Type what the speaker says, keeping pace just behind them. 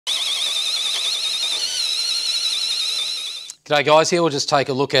G'day guys, here we'll just take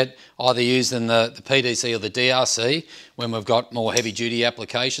a look at either using the PDC or the DRC when we've got more heavy duty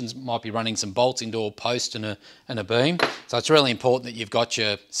applications. Might be running some bolts into a post and a beam. So it's really important that you've got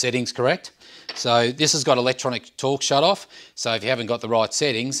your settings correct. So this has got electronic torque shut off. So if you haven't got the right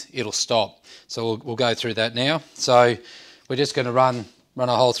settings, it'll stop. So we'll go through that now. So we're just going to run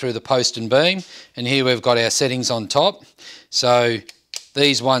a hole through the post and beam. And here we've got our settings on top. So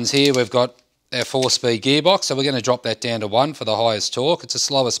these ones here, we've got our 4-speed gearbox, so we're going to drop that down to 1 for the highest torque. It's a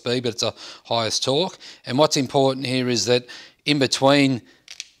slower speed, but it's a highest torque. And what's important here is that in between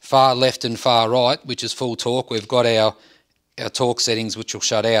far left and far right, which is full torque, we've got our torque settings which will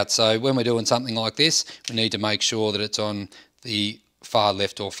shut out. So when we're doing something like this, we need to make sure that it's on the far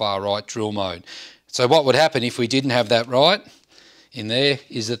left or far right drill mode. So what would happen if we didn't have that right in there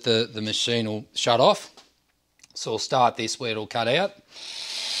is that the machine will shut off. So we'll start this where it'll cut out.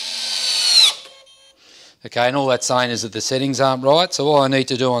 Okay, and all that's saying is that the settings aren't right, so all I need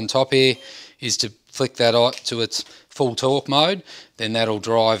to do on top here is to flick that to its full torque mode, then that'll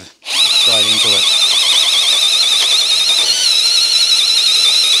drive straight into it.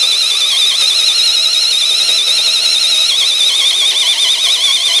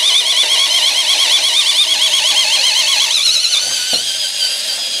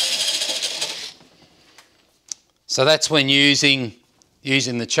 So that's when using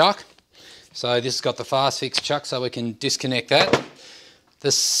the chuck. So this has got the fast fix chuck, so we can disconnect that.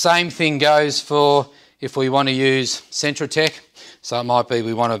 The same thing goes for if we want to use Centratech. So it might be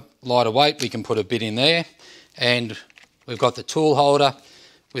we want a lighter weight, we can put a bit in there. And we've got the tool holder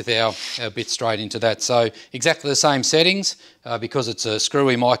with our bit straight into that. So exactly the same settings. Because it's a screw,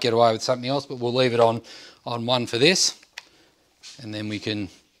 we might get away with something else, but we'll leave it on 1 for this. And then we can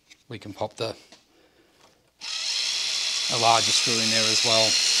pop a larger screw in there as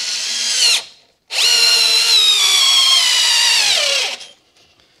well.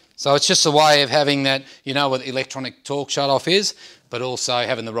 So it's just a way of having that, you know what the electronic torque shut off is, but also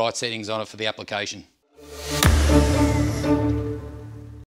having the right settings on it for the application.